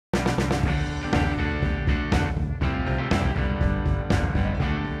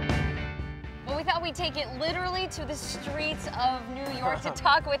we take it literally to the streets of New York to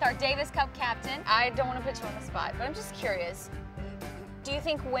talk with our Davis Cup captain. I don't want to put you on the spot, but I'm just curious. Do you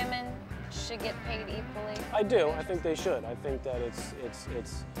think women should get paid equally? I do. I think they should. I think that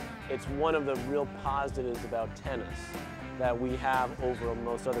it's one of the real positives about tennis that we have over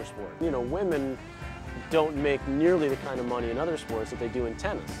most other sports. You know, women don't make nearly the kind of money in other sports that they do in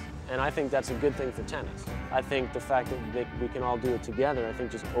tennis. And I think that's a good thing for tennis. I think the fact that we can all do it together, I think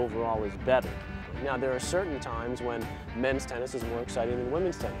just overall is better. Now, there are certain times when men's tennis is more exciting than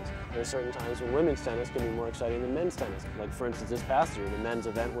women's tennis. There are certain times when women's tennis can be more exciting than men's tennis. Like, for instance, this past year, the men's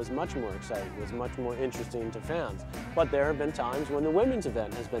event was much more exciting, was much more interesting to fans. But there have been times when the women's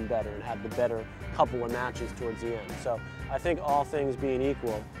event has been better and had the better couple of matches towards the end. So I think all things being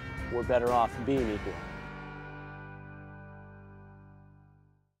equal, we're better off being equal.